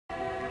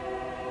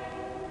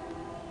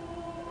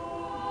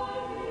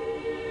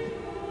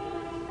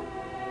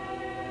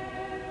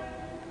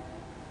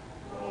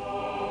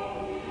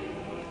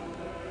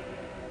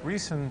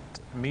Recent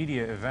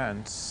media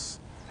events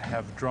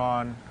have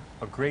drawn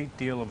a great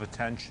deal of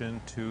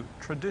attention to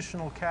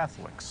traditional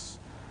Catholics,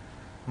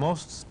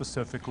 most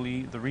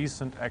specifically the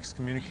recent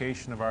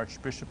excommunication of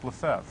Archbishop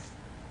Lefebvre.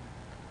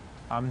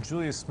 I'm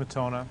Julius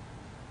Smetona.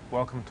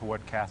 Welcome to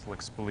What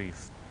Catholics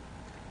Believe.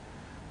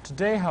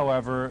 Today,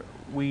 however,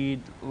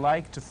 we'd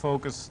like to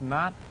focus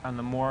not on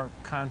the more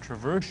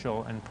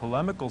controversial and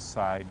polemical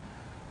side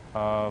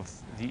of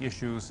the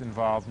issues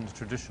involved in the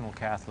traditional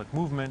Catholic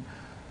movement,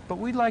 but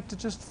we'd like to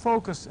just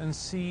focus and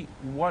see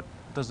what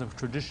does a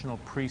traditional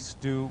priest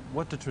do,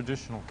 what do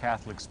traditional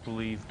Catholics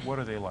believe, what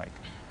are they like.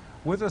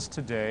 With us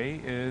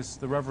today is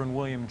the Reverend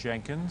William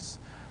Jenkins,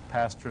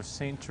 pastor of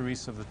St.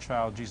 Teresa of the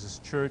Child Jesus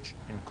Church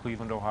in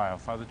Cleveland, Ohio.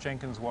 Father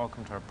Jenkins,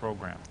 welcome to our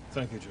program.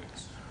 Thank you,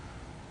 James.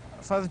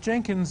 Father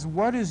Jenkins,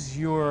 what is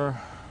the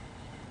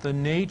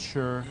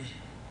nature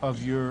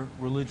of your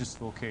religious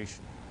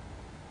vocation?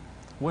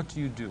 What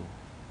do you do?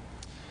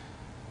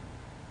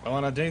 Well,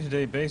 on a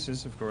day-to-day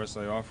basis, of course,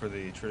 I offer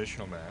the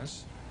traditional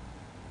Mass.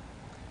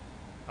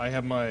 I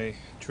have my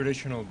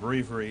traditional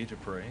breviary to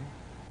pray.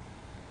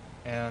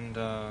 And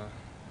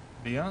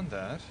beyond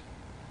that,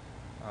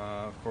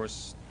 of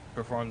course,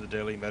 perform the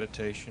daily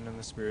meditation and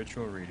the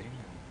spiritual reading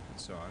and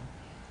so on.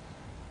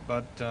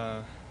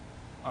 But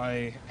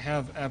I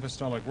have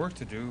apostolic work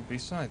to do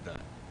beside that.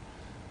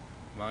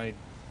 My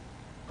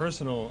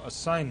personal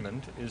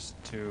assignment is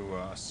to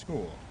a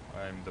school.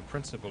 I'm the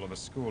principal of a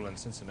school in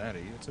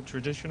Cincinnati. It's a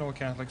traditional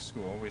Catholic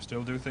school. We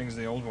still do things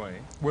the old way.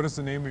 What is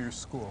the name of your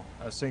school?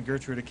 St.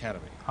 Gertrude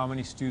Academy. How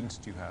many students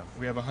do you have?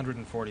 We have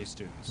 140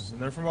 students, and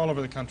they're from all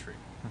over the country.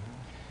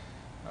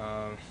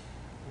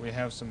 We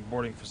have some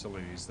boarding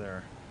facilities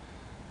there.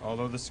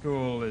 Although the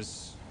school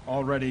has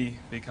already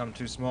become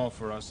too small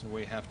for us, and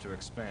we have to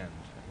expand.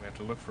 We have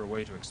to look for a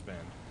way to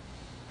expand.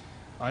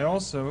 I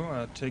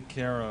also take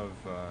care of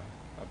a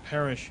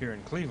parish here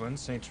in Cleveland,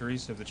 St.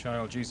 Teresa of the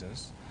Child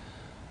Jesus,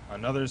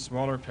 another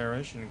smaller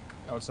parish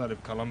outside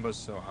of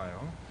Columbus,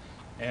 Ohio,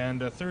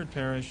 and a third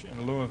parish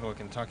in Louisville,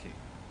 Kentucky.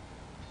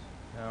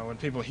 Now, when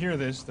people hear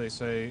this, they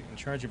say, in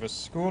charge of a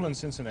school in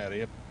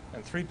Cincinnati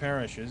and three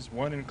parishes,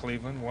 one in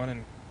Cleveland, one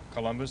in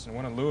Columbus, and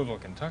one in Louisville,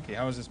 Kentucky.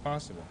 How is this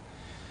possible?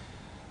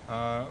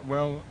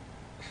 Well,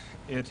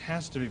 it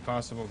has to be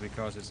possible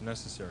because it's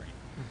necessary.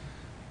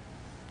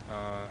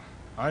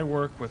 I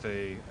work with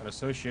an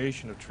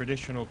association of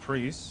traditional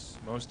priests,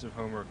 most of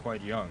whom are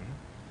quite young,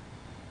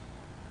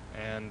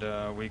 and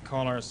we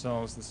call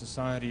ourselves the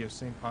Society of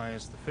St.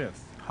 Pius V.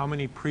 How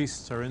many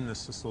priests are in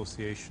this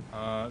association?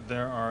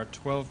 There are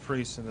 12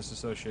 priests in this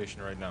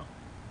association right now.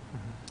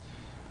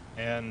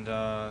 And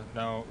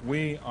now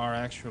we are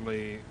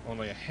actually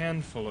only a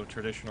handful of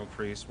traditional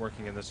priests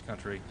working in this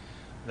country.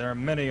 There are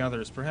many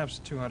others, perhaps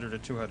 200 or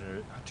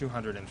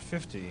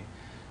 250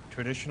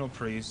 traditional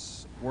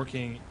priests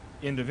working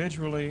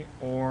individually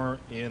or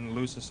in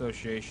loose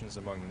associations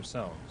among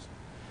themselves.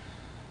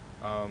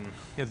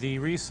 The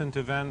recent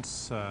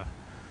events,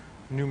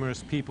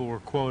 numerous people were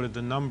quoted.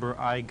 The number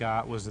I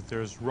got was that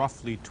there's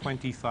roughly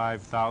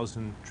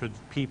 25,000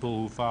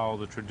 people who follow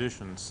the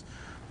traditions,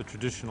 the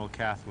traditional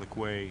Catholic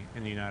way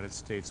in the United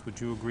States.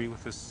 Would you agree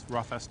with this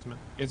rough estimate?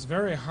 It's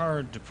very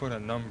hard to put a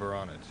number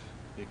on it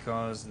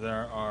because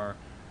there are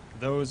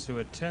those who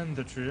attend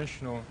the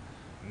traditional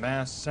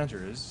Mass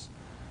centers,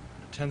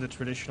 attend the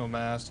traditional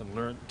Mass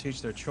and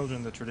teach their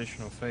children the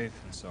traditional faith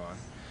and so on.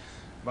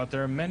 But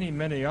there are many,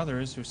 many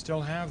others who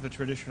still have the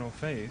traditional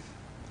faith,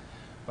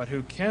 but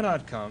who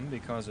cannot come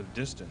because of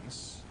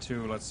distance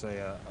to, let's say,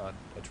 a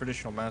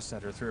traditional Mass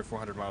center 300 or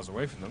 400 miles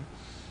away from them,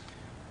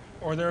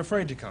 or they're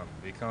afraid to come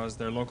because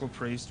their local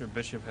priest or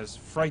bishop has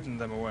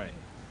frightened them away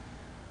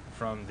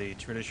from the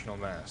traditional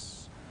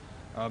Mass.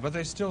 But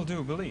they still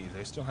do believe,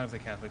 they still have the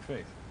Catholic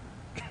faith.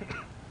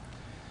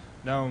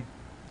 Now,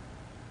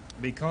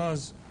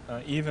 because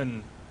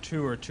even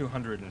 200 or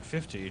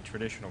 250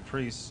 traditional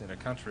priests in a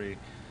country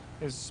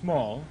is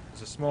small,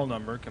 it's a small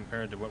number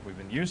compared to what we've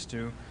been used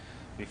to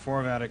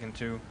before Vatican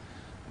II,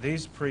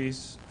 these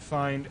priests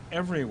find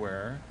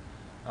everywhere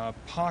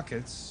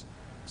pockets,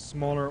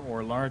 smaller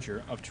or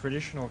larger, of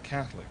traditional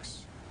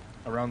Catholics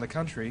around the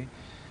country,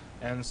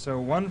 and so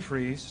one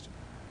priest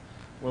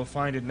will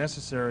find it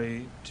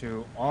necessary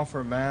to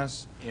offer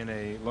Mass in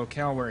a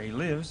locale where he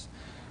lives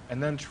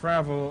and then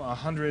travel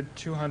 100,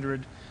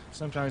 200,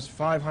 sometimes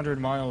 500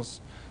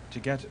 miles to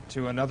get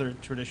to another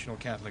traditional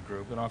Catholic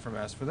group and offer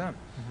Mass for them.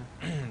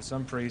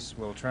 Some priests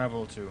will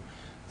travel to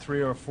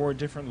 3 or 4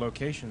 different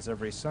locations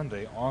every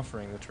Sunday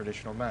offering the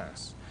traditional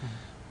Mass.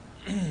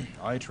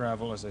 I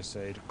travel, as I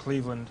say, to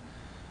Cleveland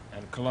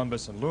and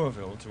Columbus and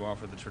Louisville to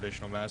offer the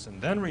traditional Mass and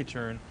then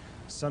return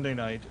Sunday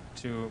night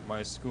to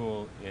my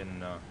school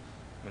in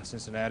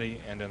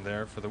Cincinnati and in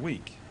there for the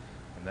week.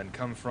 And then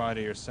come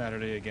Friday or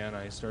Saturday again,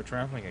 I start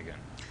traveling again.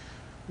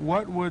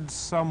 What would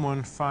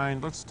someone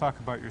find, let's talk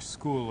about your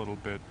school a little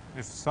bit.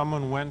 If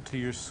someone went to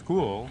your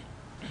school,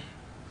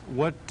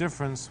 what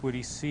difference would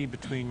he see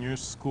between your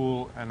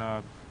school and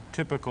a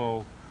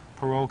typical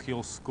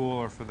parochial school,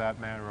 or for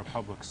that matter, a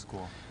public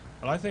school?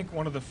 Well, I think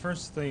one of the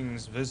first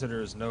things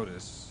visitors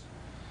notice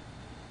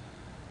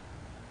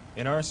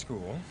in our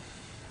school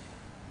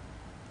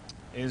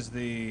is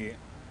the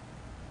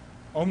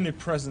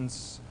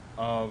omnipresence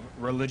of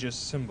religious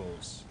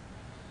symbols.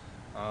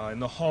 In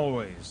the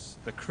hallways,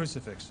 the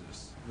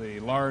crucifixes, the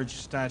large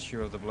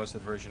statue of the Blessed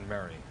Virgin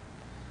Mary,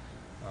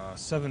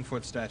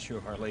 7-foot statue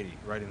of Our Lady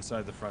right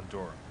inside the front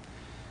door.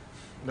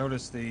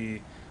 Notice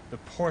the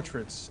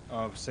portraits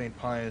of St.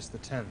 Pius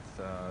X,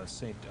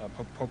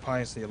 Pope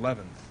Pius XI,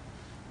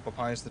 Pope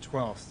Pius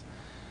XII.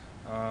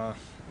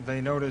 They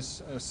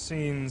notice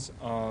scenes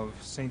of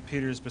St.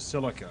 Peter's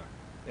Basilica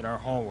in our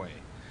hallway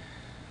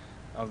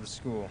of the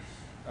school.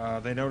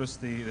 They notice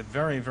the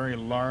very, very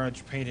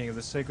large painting of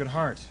the Sacred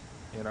Heart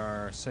in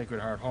our Sacred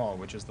Heart Hall,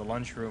 which is the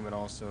lunchroom and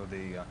also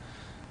the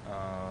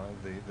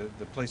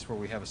place where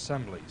we have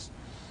assemblies.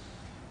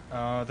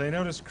 They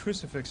notice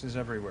crucifixes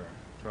everywhere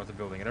throughout the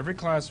building, in every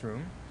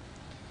classroom.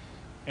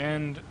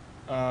 And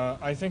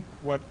I think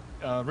what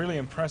really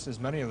impresses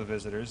many of the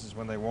visitors is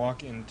when they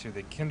walk into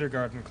the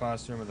kindergarten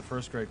classroom or the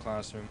first grade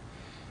classroom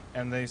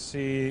and they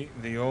see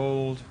the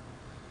old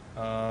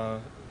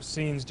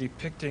scenes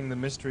depicting the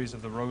mysteries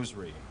of the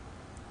Rosary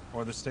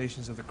or the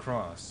Stations of the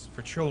Cross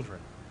for children.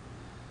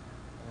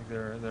 I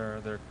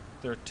think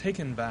they're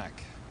taken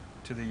back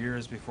to the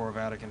years before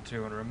Vatican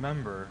II and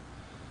remember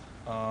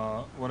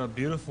what a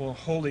beautiful,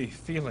 holy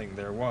feeling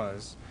there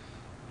was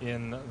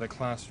in the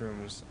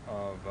classrooms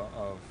of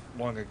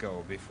long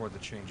ago, before the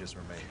changes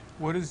were made.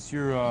 What is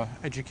your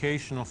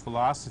educational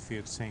philosophy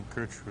at St.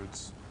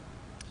 Gertrude's?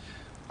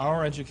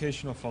 Our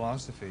educational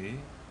philosophy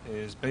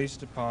is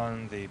based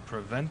upon the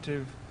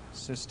preventive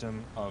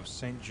system of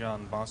St.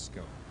 John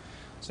Bosco.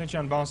 St.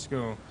 John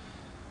Bosco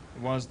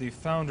was the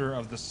founder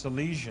of the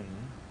Salesian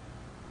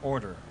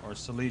order, or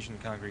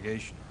Salesian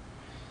congregation.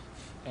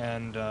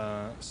 And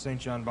St.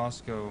 John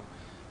Bosco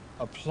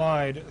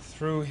applied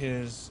through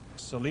his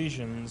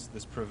Salesians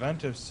this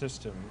preventive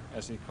system,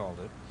 as he called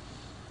it,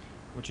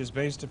 which is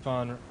based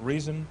upon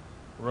reason,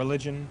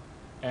 religion,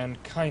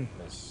 and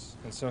kindness.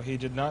 And so he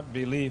did not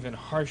believe in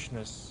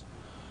harshness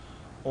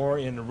or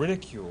in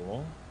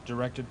ridicule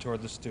directed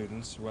toward the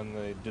students when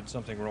they did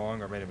something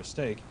wrong or made a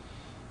mistake.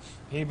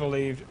 He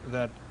believed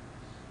that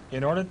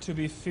in order to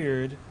be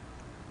feared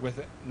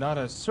with not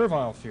a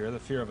servile fear, the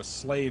fear of a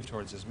slave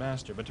towards his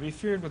master, but to be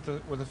feared with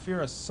the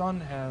fear a son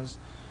has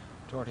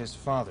toward his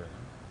father,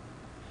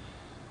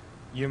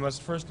 you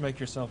must first make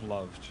yourself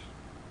loved.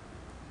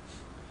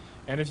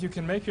 And if you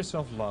can make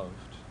yourself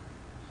loved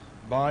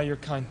by your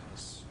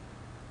kindness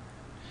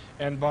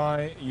and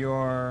by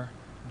your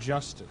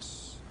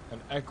justice and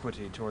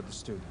equity toward the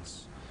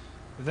students,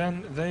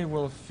 then they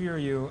will fear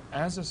you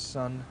as a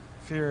son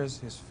fears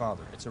his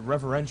father. It's a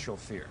reverential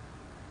fear.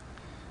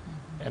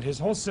 And his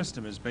whole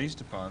system is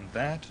based upon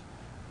that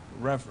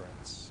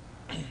reverence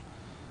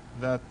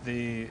that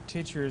the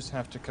teachers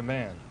have to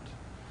command.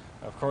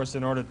 Of course,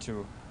 in order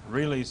to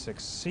really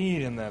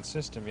succeed in that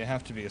system, you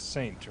have to be a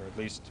saint, or at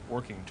least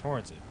working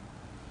towards it,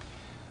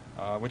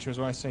 which was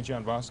why St.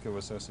 John Bosco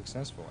was so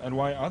successful, and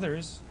why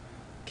others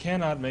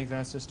cannot make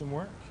that system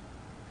work.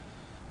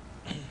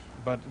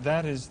 But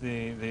that is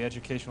the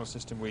educational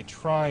system we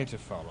try to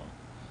follow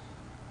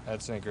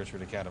at St.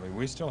 Gertrude Academy.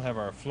 We still have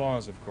our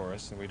flaws, of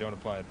course, and we don't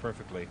apply it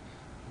perfectly,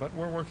 but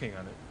we're working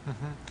on it.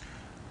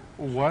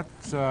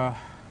 Mm-hmm.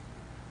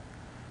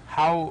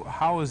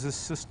 How is this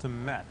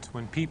system met?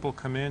 When people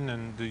come in,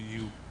 and do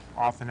you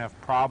often have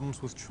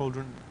problems with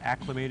children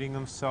acclimating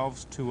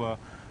themselves to a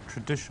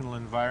traditional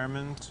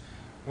environment?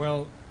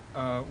 Well,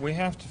 we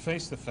have to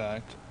face the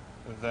fact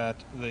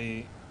that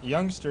the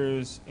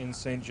youngsters in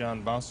St.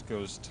 John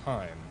Bosco's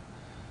time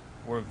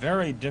were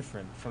very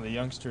different from the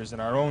youngsters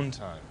in our own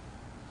time.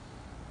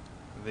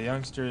 The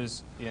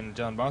youngsters in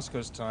John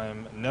Bosco's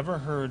time never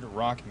heard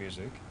rock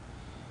music,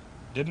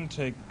 didn't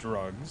take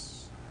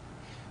drugs.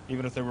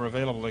 Even if they were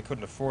available, they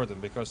couldn't afford them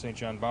because St.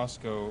 John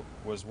Bosco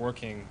was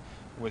working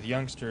with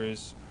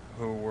youngsters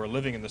who were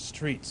living in the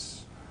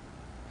streets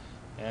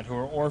and who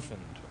were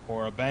orphaned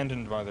or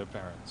abandoned by their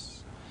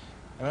parents.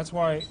 And that's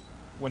why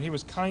when he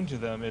was kind to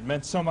them, it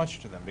meant so much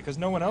to them, because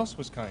no one else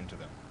was kind to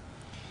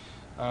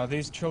them.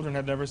 These children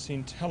had never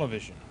seen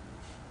television.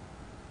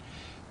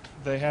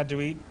 They had to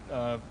eat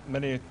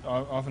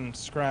often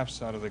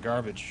scraps out of the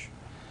garbage.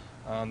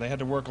 They had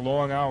to work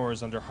long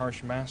hours under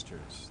harsh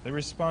masters. They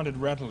responded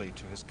readily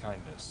to his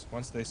kindness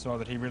once they saw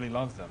that he really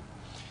loved them.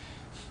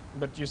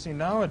 But you see,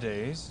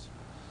 nowadays,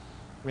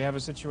 we have a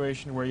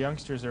situation where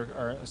youngsters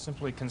are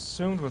simply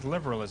consumed with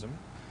liberalism.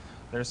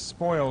 They're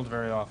spoiled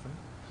very often.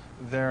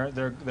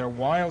 Their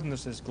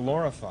wildness is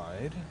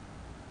glorified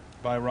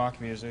by rock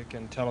music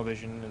and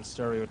television and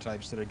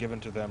stereotypes that are given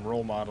to them,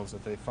 role models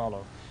that they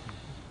follow.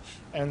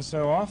 And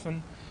so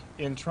often,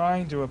 in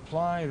trying to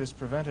apply this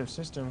preventive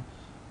system,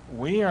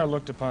 we are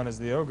looked upon as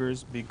the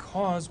ogres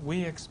because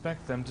we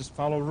expect them to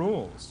follow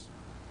rules.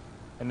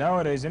 And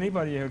nowadays,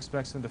 anybody who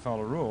expects them to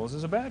follow rules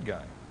is a bad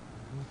guy.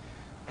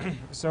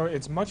 So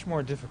it's much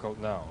more difficult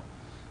now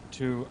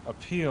to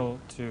appeal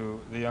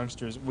to the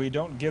youngsters. We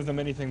don't give them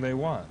anything they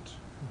want.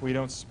 We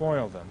don't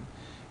spoil them.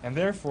 And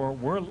therefore,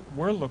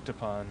 we're looked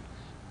upon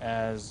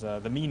as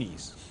the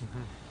meanies.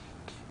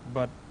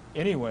 But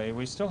anyway,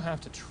 we still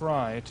have to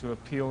try to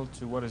appeal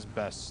to what is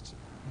best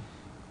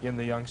in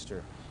the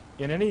youngster.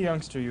 In any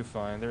youngster you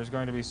find, there's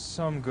going to be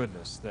some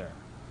goodness there.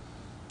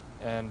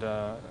 And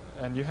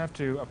you have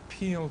to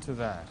appeal to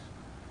that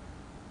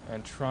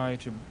and try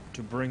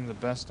to bring the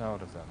best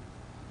out of them.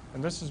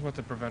 And this is what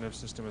the preventive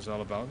system is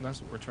all about, and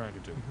that's what we're trying to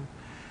do.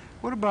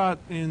 What about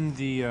in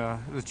the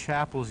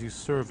chapels you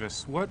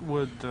service? What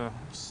would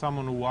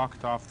someone who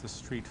walked off the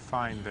street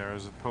find there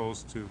as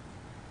opposed to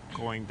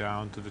going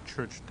down to the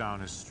church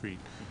down his street?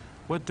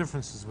 What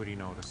differences would he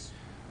notice?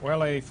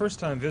 Well, a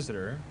first-time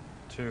visitor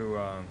to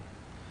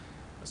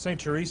St.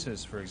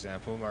 Teresa's, for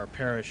example, our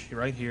parish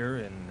right here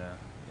in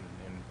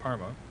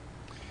Parma,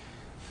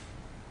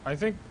 I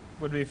think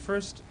would be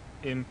first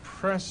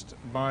impressed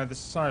by the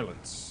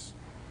silence.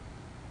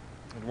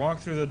 He'd walk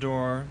through the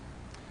door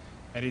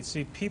and he'd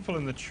see people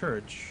in the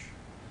church,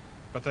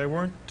 but they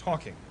weren't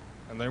talking,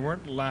 and they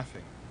weren't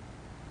laughing,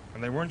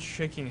 and they weren't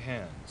shaking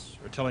hands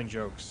or telling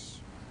jokes.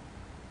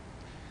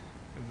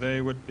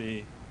 They would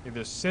be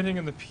either sitting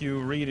in the pew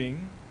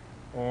reading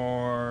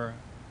or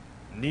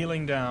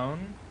kneeling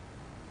down,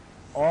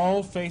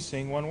 all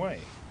facing one way,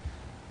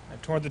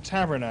 toward the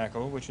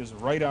tabernacle, which is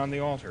right on the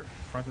altar,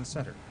 front and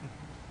center.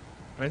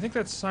 And I think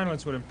that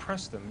silence would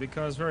impress them,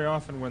 because very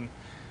often when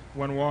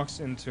one walks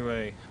into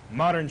a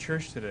modern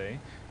church today,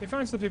 he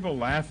finds the people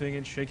laughing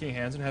and shaking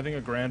hands and having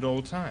a grand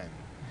old time.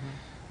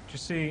 But you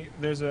see,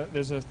 there's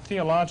a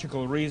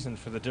theological reason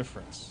for the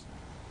difference.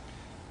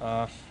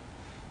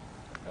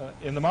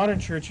 In the modern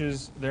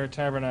churches, their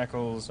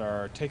tabernacles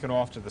are taken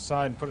off to the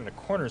side and put in a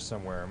corner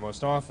somewhere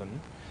most often,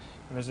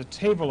 and there's a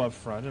table up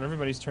front, and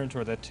everybody's turned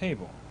toward that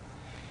table.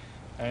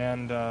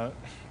 And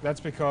that's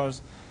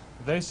because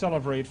they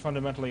celebrate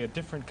fundamentally a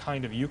different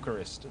kind of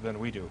Eucharist than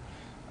we do.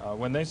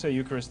 When they say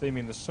Eucharist, they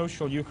mean the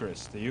social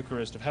Eucharist, the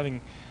Eucharist of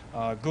having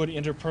good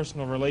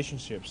interpersonal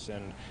relationships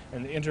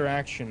and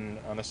interaction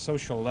on a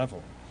social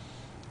level.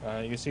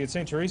 You see, at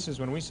St. Teresa's,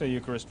 when we say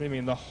Eucharist, we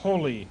mean the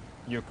Holy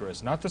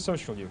Eucharist, not the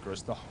social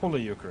Eucharist, the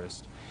Holy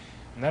Eucharist.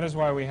 And that is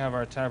why we have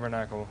our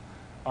tabernacle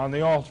on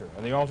the altar,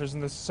 and the altar's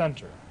in the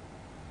center.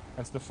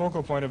 That's the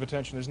focal point of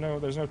attention.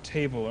 There's no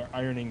table or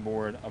ironing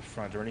board up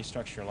front or any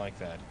structure like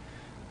that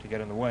to get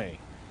in the way.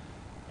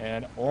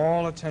 And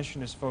all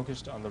attention is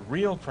focused on the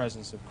real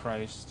presence of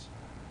Christ,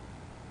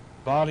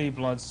 body,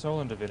 blood, soul,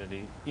 and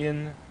divinity,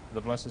 in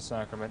the Blessed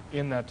Sacrament,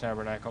 in that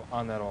tabernacle,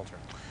 on that altar.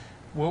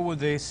 What would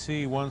they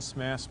see once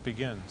Mass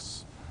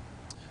begins?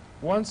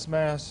 Once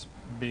Mass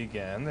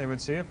began, they would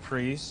see a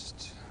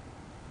priest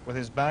with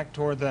his back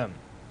toward them,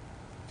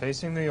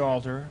 facing the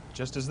altar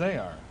just as they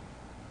are.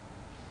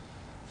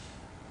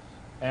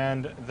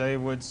 And they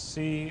would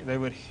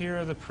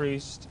hear the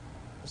priest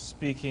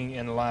speaking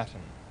in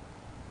Latin.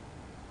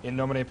 In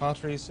nomine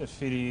Patris et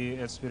Filii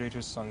et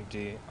Spiritus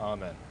Sancti,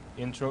 Amen.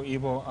 Intro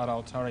ibo ad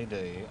altare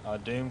Dei,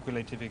 ad Deum qui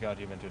laetificat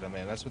juventud,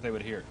 Amen. That's what they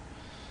would hear.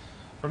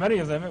 For many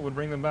of them, it would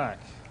bring them back.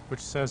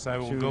 Which says, I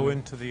will go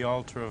into the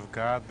altar of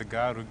God, the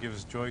God who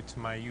gives joy to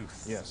my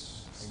youth.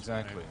 Yes,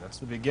 exactly. That's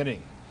the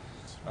beginning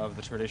of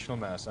the traditional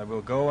Mass. I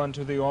will go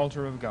unto the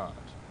altar of God.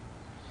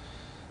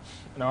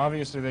 Now,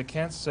 obviously, they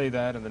can't say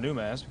that in the new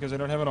Mass because they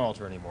don't have an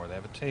altar anymore. They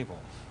have a table.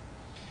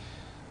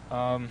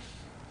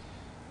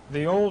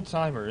 The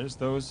old-timers,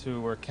 those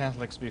who were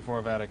Catholics before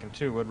Vatican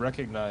II, would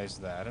recognize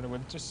that, and it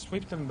would just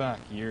sweep them back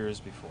years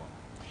before.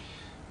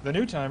 The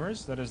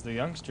new-timers, that is the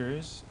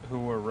youngsters who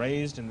were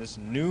raised in this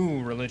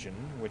new religion,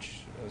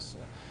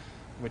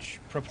 which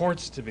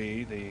purports to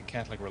be the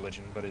Catholic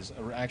religion but is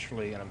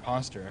actually an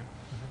impostor,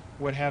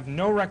 would have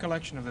no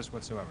recollection of this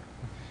whatsoever.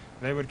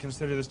 They would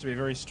consider this to be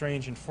very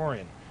strange and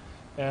foreign.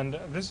 And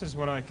this is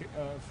what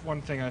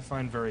one thing I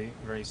find very,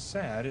 very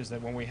sad, is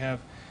that when we have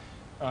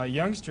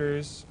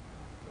youngsters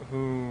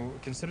who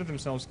consider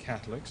themselves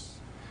Catholics,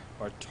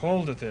 or are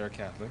told that they are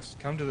Catholics,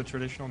 come to the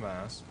traditional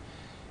Mass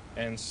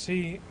and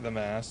see the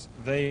Mass,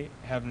 they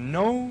have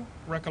no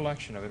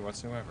recollection of it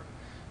whatsoever.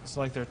 It's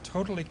like they're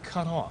totally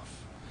cut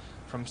off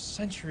from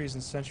centuries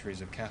and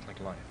centuries of Catholic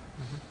life.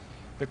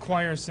 The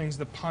choir sings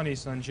the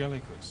Panis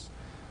Angelicus,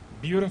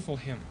 beautiful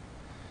hymn,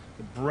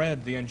 the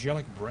bread, the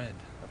angelic bread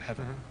of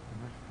heaven,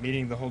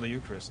 meaning the Holy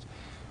Eucharist.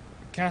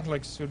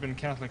 Catholics who had been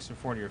Catholics for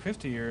 40 or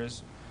 50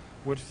 years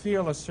would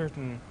feel a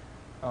certain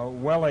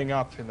welling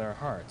up in their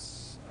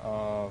hearts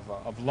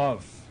of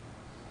love.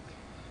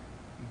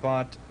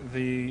 But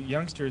the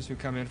youngsters who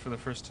come in for the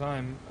first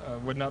time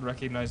would not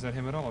recognize that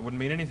hymn at all. It wouldn't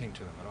mean anything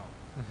to them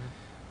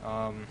at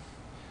all.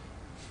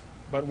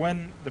 But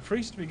when the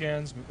priest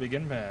begins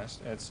Mass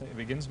at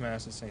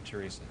St.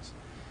 Teresa's,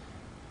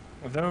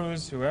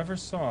 those who ever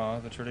saw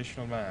the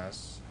traditional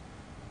Mass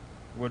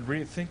would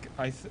think,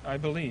 I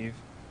believe,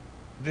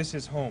 this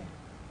is home.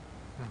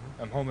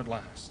 I'm home at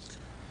last.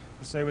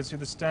 And so they would see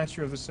the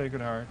statue of the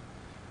Sacred Heart,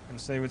 and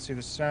so they would see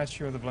the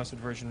statue of the Blessed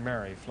Virgin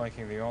Mary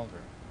flanking the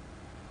altar.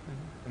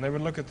 And they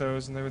would look at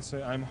those and they would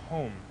say, I'm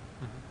home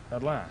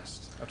at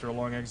last, after a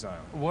long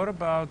exile. What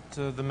about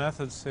the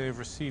method, say, of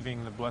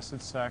receiving the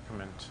Blessed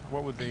Sacrament?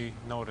 What would they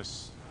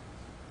notice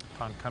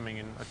upon coming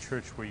in a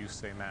church where you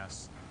say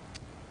Mass?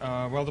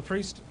 Well, the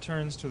priest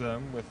turns to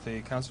them with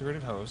the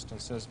consecrated host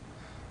and says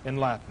in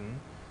Latin,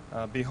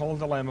 "Behold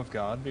the Lamb of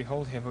God,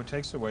 behold him who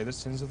takes away the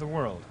sins of the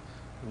world.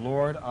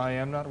 Lord, I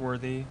am not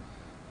worthy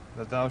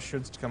that thou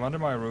shouldst come under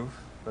my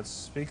roof, but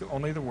speak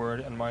only the word,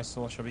 and my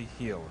soul shall be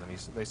healed." And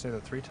they say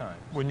that 3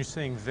 times. When you're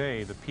saying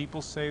they, the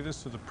people say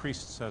this, or the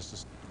priest says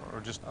this, or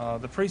just...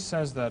 The priest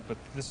says that, but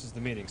this is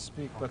the meaning.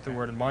 Speak but the Okay.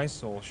 word, and my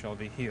soul shall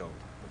be healed.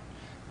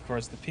 Of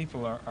course, the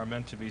people are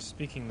meant to be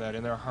speaking that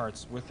in their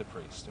hearts with the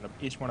priest, and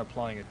each one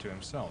applying it to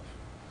himself.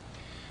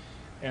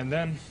 And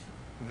then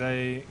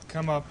they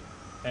come up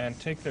and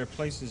take their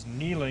places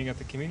kneeling at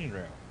the communion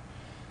rail.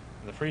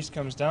 And the priest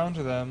comes down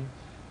to them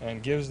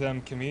and gives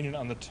them communion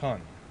on the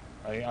tongue.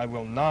 I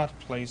will not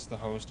place the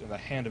host in the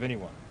hand of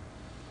anyone,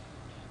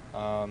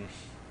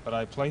 but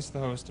I place the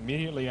host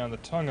immediately on the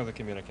tongue of the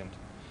communicant,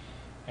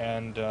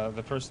 and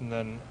the person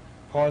then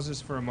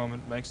pauses for a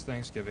moment, makes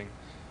thanksgiving,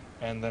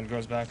 and then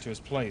goes back to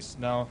his place.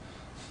 Now,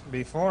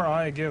 before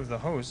I give the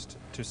host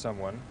to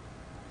someone,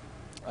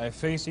 I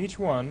face each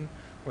one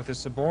with a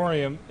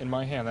ciborium in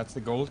my hand. That's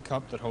the gold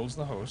cup that holds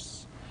the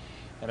hosts.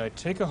 And I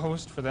take a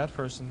host for that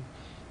person,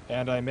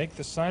 and I make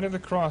the sign of the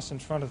cross in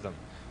front of them,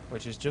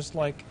 which is just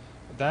like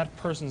that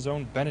person's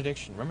own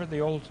benediction. Remember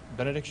the old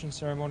benediction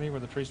ceremony where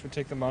the priest would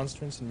take the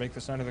monstrance and make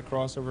the sign of the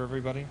cross over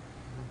everybody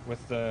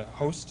with the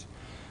host?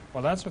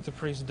 Well, that's what the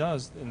priest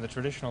does in the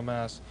traditional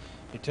Mass.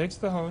 He takes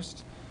the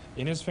host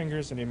in his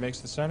fingers and he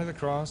makes the sign of the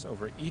cross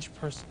over each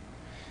person.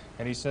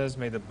 And he says,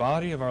 "May the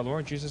body of our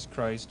Lord Jesus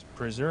Christ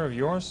preserve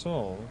your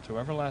soul to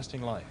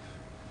everlasting life."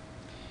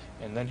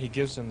 And then he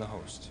gives them the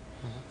host.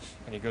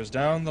 And he goes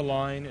down the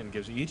line and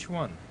gives each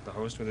one the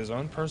host with his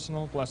own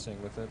personal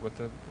blessing with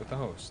the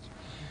host.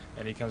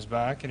 And he comes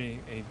back and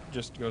he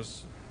just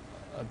goes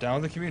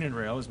down the communion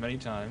rail as many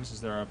times as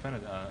there are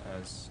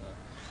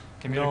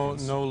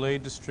communicants. No lay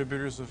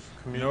distributors of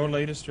communion? No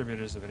lay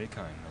distributors of any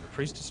kind. No, the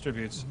priest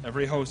distributes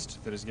every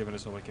host that is given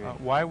as Holy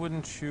Communion.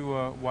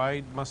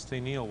 Why must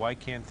they kneel? Why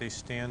can't they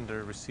stand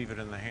or receive it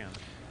in the hand?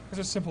 It's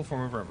a simple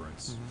form of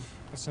reverence.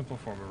 A simple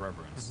form of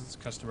reverence. It's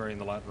customary in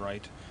the Latin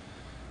Rite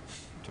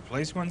to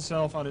place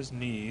oneself on his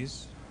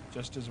knees,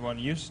 just as one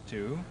used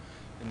to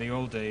in the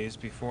old days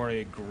before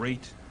a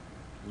great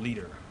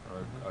leader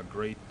or a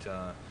great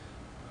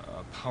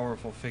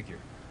powerful figure.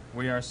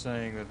 We are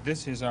saying that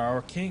this is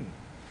our king.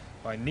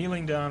 By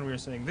kneeling down, we are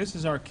saying this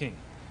is our king,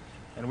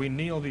 and we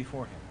kneel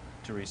before him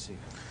to receive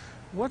him.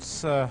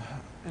 What's,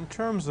 in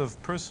terms of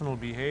personal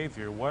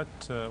behavior, what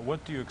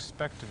do you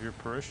expect of your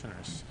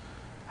parishioners?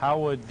 How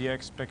would the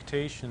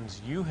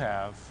expectations you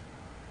have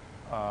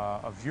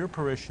of your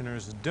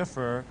parishioners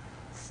differ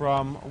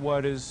from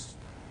what is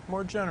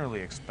more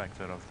generally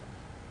expected of them?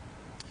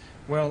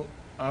 Well,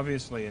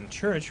 obviously in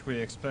church we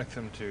expect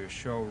them to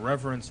show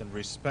reverence and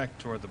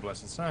respect toward the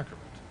Blessed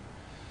Sacrament.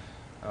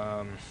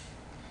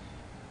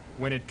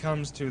 When it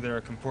comes to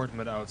their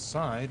comportment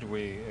outside,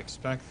 we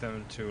expect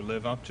them to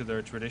live up to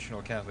their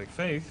traditional Catholic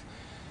faith.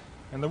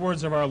 And the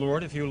words of our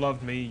Lord, "If you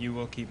love me, you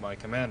will keep my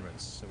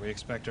commandments." So we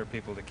expect our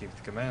people to keep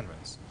the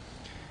commandments.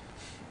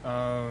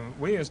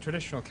 We as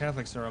traditional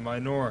Catholics are a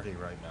minority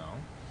right now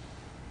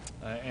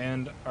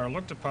and are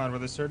looked upon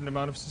with a certain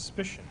amount of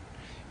suspicion.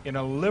 In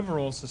a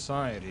liberal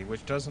society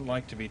which doesn't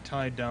like to be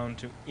tied down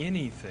to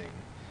anything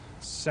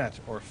set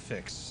or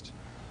fixed,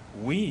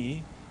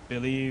 we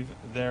believe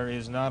there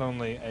is not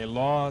only a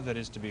law that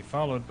is to be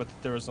followed, but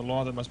that there is a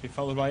law that must be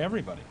followed by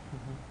everybody.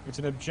 It's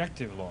an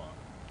objective law.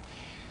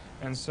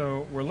 And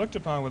so we're looked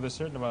upon with a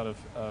certain amount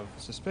of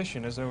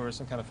suspicion as though we're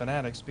some kind of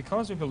fanatics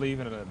because we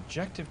believe in an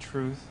objective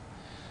truth,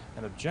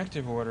 an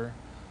objective order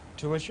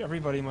to which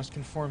everybody must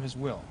conform his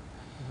will.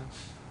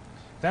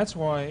 That's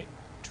why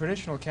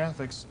traditional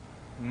Catholics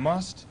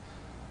must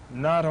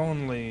not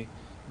only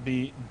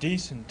be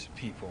decent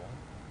people,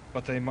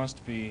 but they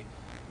must be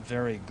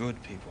very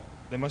good people.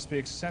 They must be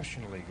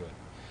exceptionally good.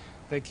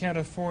 They can't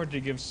afford to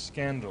give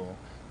scandal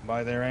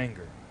by their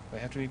anger. They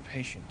have to be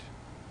patient.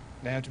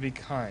 They have to be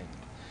kind.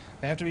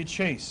 They have to be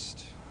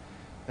chaste,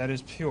 that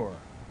is pure,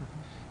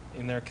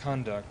 in their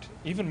conduct.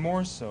 Even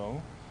more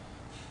so,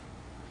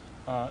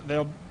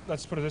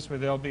 let's put it this way,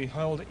 they'll be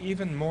held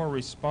even more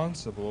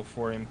responsible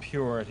for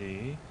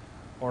impurity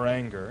or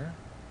anger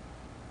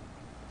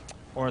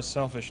or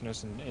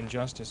selfishness and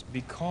injustice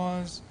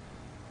because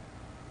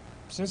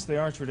since they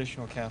are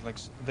traditional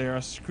Catholics, they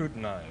are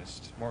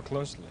scrutinized more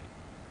closely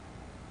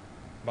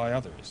by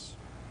others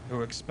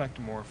who expect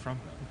more from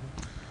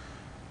them.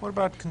 What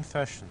about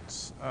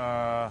confessions?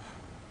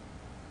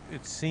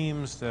 It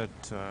seems that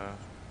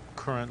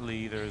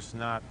currently there's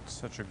not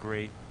such a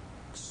great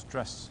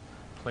stress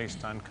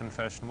placed on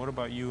confession. What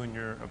about you and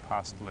your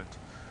apostolate?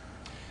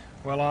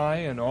 Well, I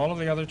and all of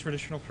the other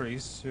traditional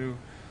priests who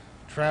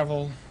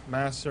travel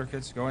Mass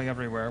circuits, going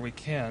everywhere we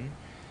can,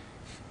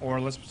 or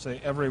let's say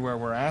everywhere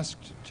we're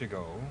asked to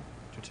go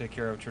to take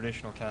care of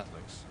traditional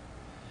Catholics,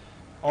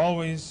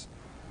 always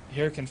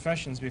hear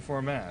confessions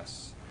before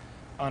Mass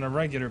on a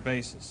regular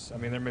basis. I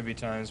mean, there may be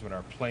times when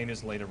our plane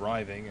is late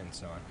arriving and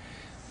so on,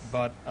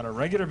 but on a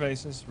regular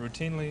basis,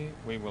 routinely,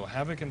 we will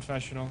have a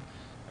confessional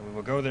And we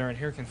will go there and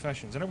hear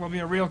confessions. And it will be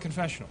a real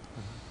confessional,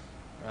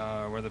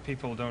 where the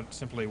people don't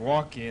simply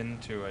walk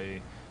into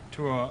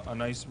a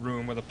nice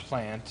room with a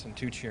plant and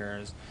 2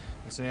 chairs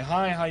and say,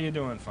 "Hi, how you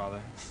doing,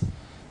 Father?"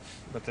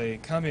 But they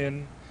come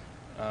in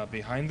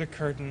behind the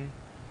curtain,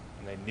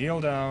 and they kneel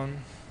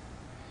down,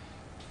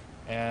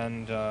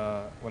 and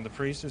when the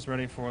priest is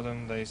ready for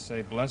them, they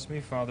say, "Bless me,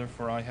 Father,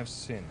 for I have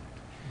sinned.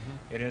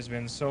 It has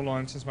been so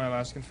long since my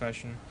last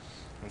confession."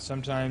 And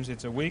sometimes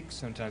it's a week,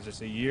 sometimes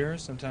it's a year,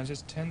 sometimes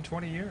it's 10,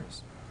 20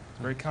 years. It's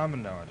very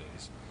common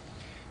nowadays.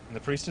 And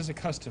the priest is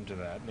accustomed to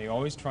that, and he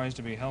always tries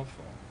to be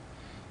helpful.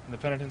 And the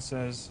penitent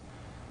says,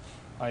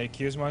 "I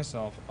accuse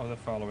myself of the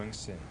following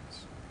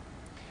sins."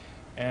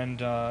 And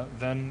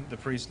then the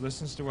priest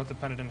listens to what the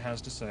penitent has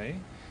to say.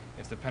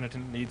 If the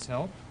penitent needs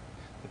help,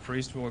 the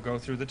priest will go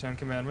through the 10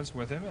 Commandments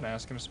with him and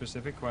ask him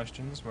specific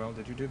questions. Well,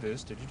 did you do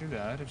this? Did you do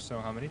that? If so,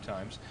 how many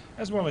times?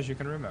 As well as you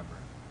can remember.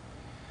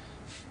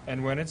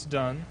 And when it's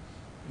done,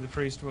 the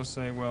priest will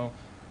say, well,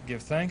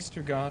 give thanks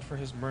to God for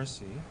his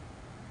mercy,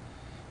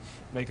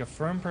 make a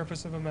firm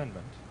purpose of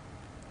amendment,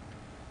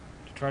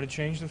 to try to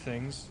change the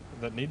things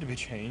that need to be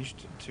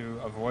changed to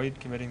avoid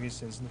committing these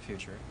sins in the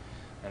future,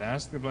 and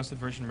ask the Blessed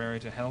Virgin Mary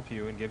to help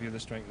you and give you the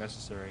strength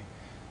necessary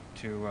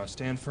to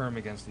stand firm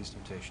against these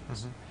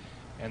temptations.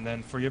 And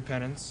then for your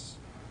penance,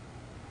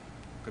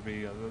 could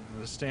be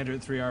the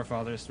standard 3 Our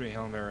Fathers, 3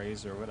 Hail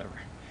Marys, or whatever.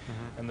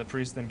 And the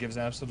priest then gives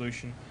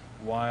absolution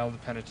while the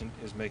penitent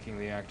is making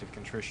the act of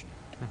contrition.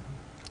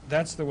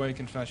 That's the way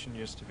confession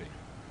used to be.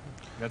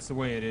 That's the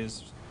way it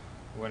is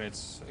when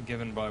it's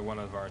given by one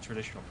of our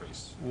traditional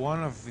priests.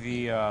 One of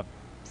the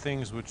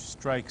things which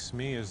strikes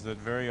me is that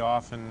very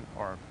often,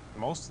 or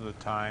most of the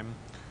time,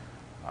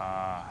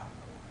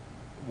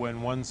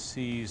 when one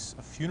sees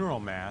a funeral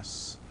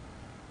mass,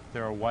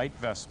 there are white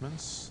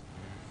vestments,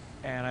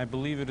 and I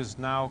believe it is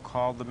now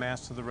called the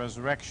Mass of the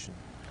Resurrection.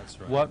 That's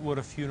right. What would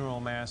a funeral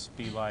mass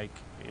be like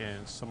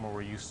in somewhere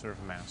where you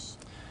serve Mass?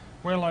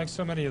 Well, like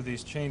so many of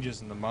these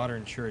changes in the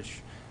modern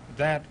church,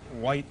 that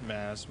white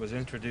Mass was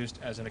introduced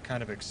as a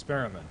kind of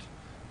experiment.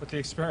 But the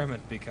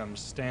experiment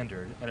becomes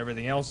standard, and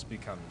everything else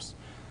becomes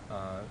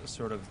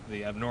sort of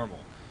the abnormal.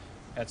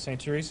 At St.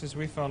 Teresa's,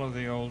 we follow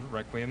the old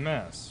Requiem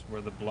Mass,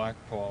 where the black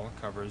pall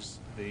covers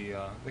the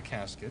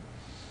casket.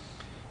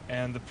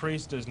 And the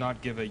priest does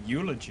not give a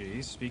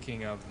eulogy,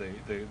 speaking of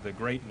the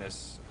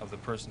greatness of the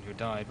person who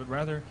died, but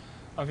rather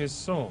of his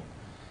soul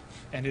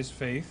and his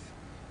faith,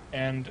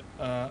 and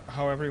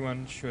how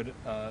everyone should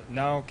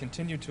now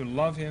continue to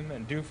love him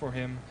and do for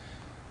him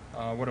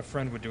what a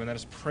friend would do, and that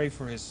is pray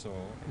for his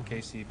soul in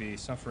case he be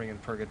suffering in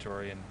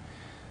purgatory, and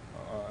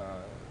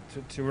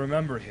to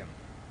remember him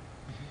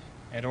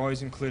and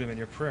always include him in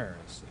your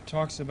prayers. It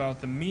talks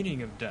about the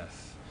meaning of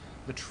death,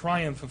 the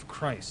triumph of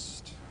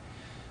Christ.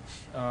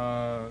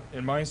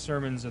 In my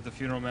sermons at the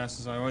funeral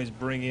masses, I always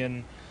bring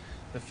in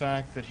the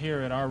fact that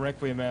here at our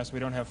Requiem Mass, we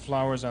don't have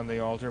flowers on the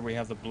altar, we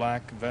have the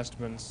black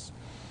vestments,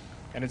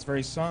 and it's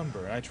very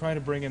somber. And I try to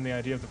bring in the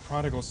idea of the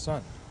prodigal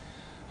son,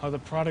 how the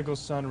prodigal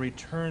son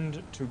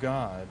returned to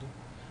God,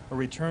 or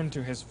returned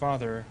to his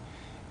father,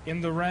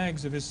 in the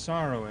rags of his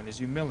sorrow and his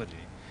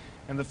humility.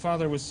 And the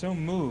father was so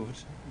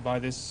moved by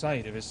this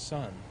sight of his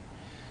son,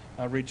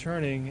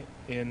 returning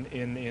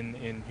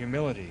in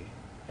humility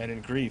and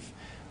in grief,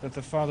 that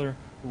the father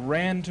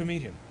ran to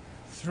meet him,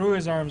 threw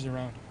his arms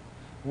around him,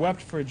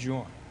 wept for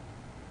joy,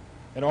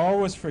 and all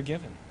was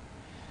forgiven.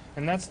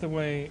 And that's the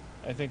way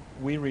I think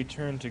we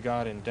return to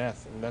God in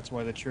death, and that's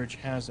why the Church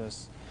has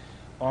us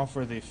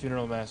offer the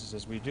funeral masses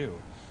as we do,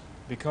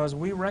 because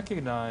we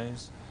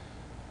recognize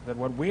that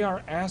what we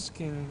are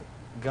asking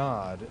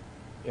God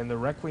in the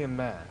Requiem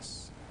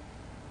Mass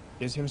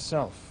is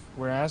himself.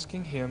 We're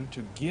asking him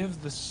to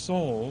give the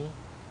soul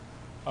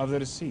of the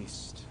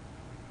deceased,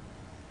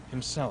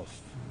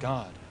 himself,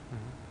 God,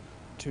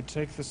 to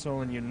take the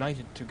soul and unite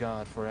it to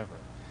God forever.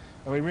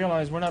 And we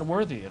realize we're not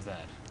worthy of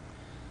that,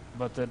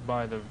 but that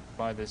by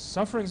the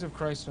sufferings of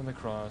Christ on the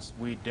cross,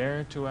 we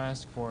dare to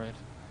ask for it.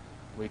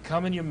 We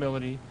come in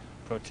humility,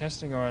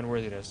 protesting our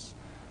unworthiness,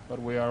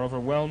 but we are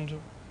overwhelmed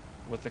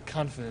with the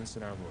confidence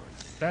in our Lord.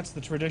 That's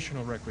the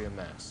traditional Requiem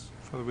Mass.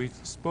 Father, we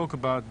spoke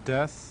about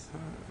death.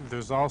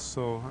 There's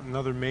also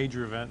another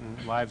major event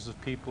in lives of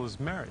people is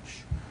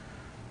marriage.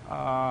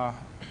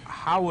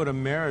 How would a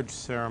marriage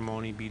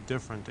ceremony be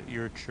different at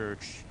your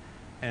church?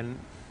 And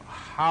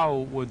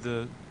how would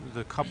the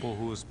couple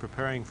who is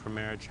preparing for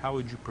marriage, how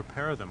would you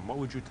prepare them? What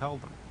would you tell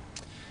them?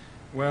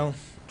 Well,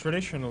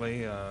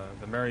 traditionally,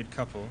 the married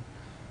couple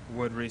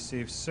would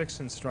receive 6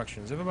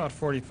 instructions of about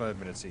 45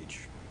 minutes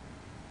each.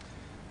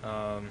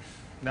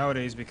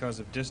 Nowadays, because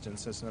of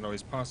distance, that's not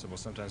always possible.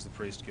 Sometimes the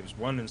priest gives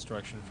 1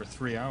 instruction for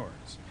 3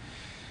 hours.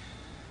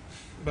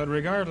 But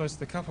regardless,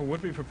 the couple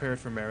would be prepared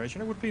for marriage,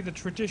 and it would be the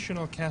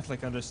traditional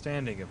Catholic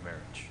understanding of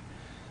marriage,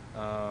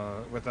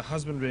 with the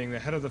husband being the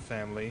head of the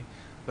family,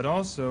 but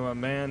also a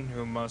man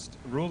who must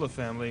rule the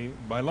family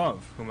by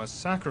love, who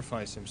must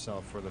sacrifice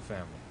himself for the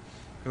family,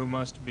 who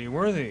must be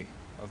worthy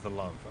of the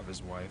love of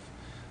his wife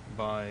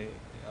by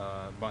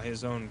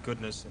his own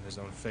goodness and his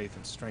own faith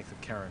and strength of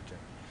character.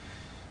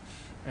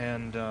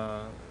 and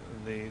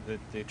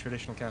the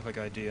traditional Catholic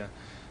idea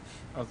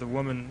of the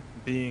woman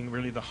being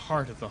really the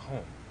heart of the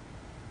home,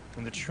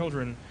 and the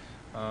children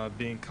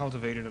being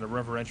cultivated in a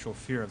reverential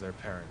fear of their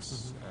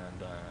parents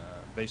and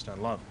based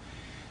on love.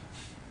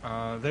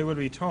 They would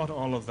be taught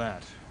all of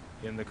that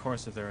in the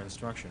course of their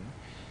instruction.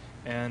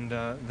 And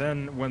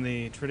then when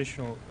the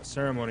traditional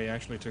ceremony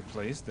actually took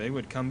place, they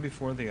would come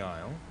before the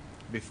aisle,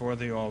 before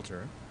the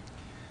altar,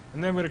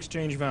 and they would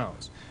exchange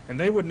vows. And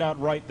they would not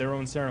write their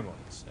own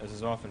ceremonies, as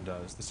is often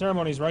does. The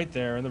ceremony is right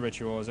there in the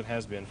ritual, as it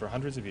has been for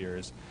hundreds of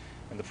years,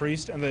 and the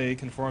priest and they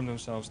conform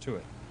themselves to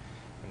it.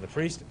 And the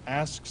priest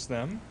asks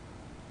them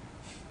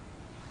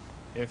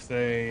if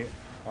they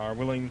are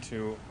willing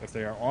to, if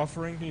they are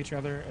offering to each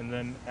other, and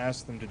then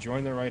asks them to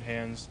join their right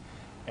hands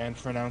and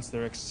pronounce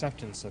their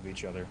acceptance of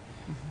each other.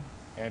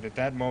 And at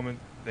that moment,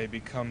 they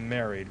become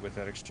married with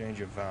that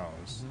exchange of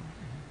vows.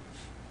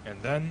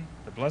 And then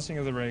the blessing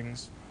of the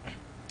rings,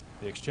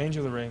 the exchange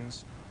of the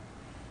rings,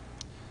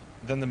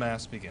 then the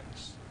Mass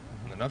begins.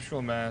 The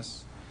nuptial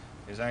Mass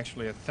is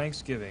actually a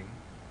thanksgiving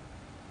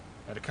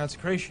and a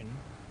consecration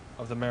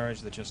of the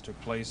marriage that just took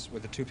place,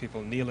 with the two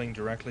people kneeling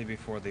directly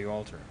before the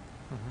altar.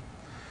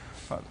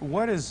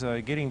 What is,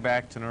 getting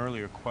back to an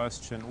earlier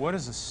question, what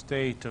is the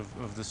state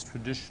of this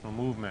traditional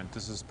movement?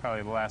 This is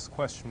probably the last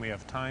question we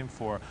have time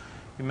for.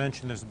 You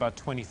mentioned there's about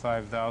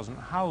 25,000.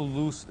 How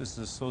loose is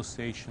the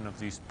association of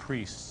these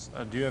priests?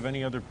 Do you have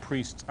any other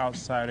priests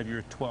outside of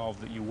your 12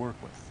 that you work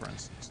with, for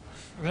instance?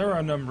 There are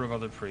a number of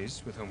other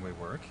priests with whom we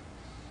work.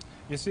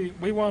 You see,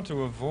 we want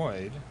to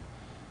avoid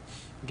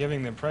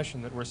giving the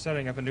impression that we're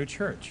setting up a new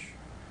church.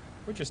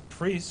 We're just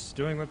priests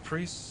doing what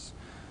priests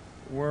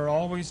were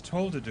always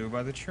told to do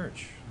by the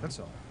church. That's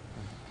all.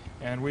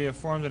 And we have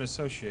formed an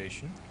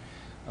association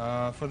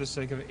for the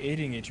sake of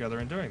aiding each other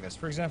in doing this.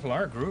 For example,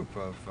 our group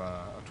of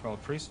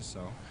 12 priests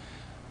or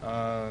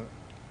so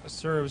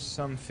serves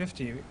some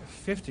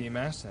 50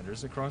 Mass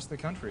centers across the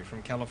country,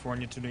 from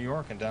California to New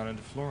York and down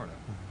into Florida.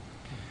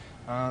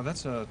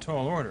 That's a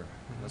tall order.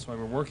 That's why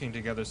we're working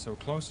together so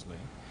closely.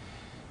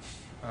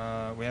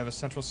 We have a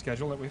central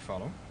schedule that we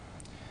follow,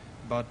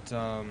 but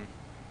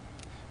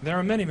there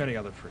are many, many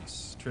other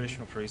priests,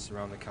 traditional priests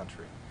around the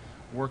country,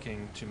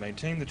 working to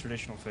maintain the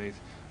traditional faith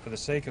for the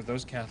sake of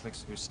those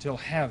Catholics who still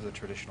have the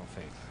traditional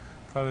faith.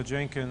 Father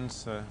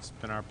Jenkins, it's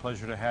been our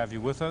pleasure to have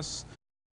you with us.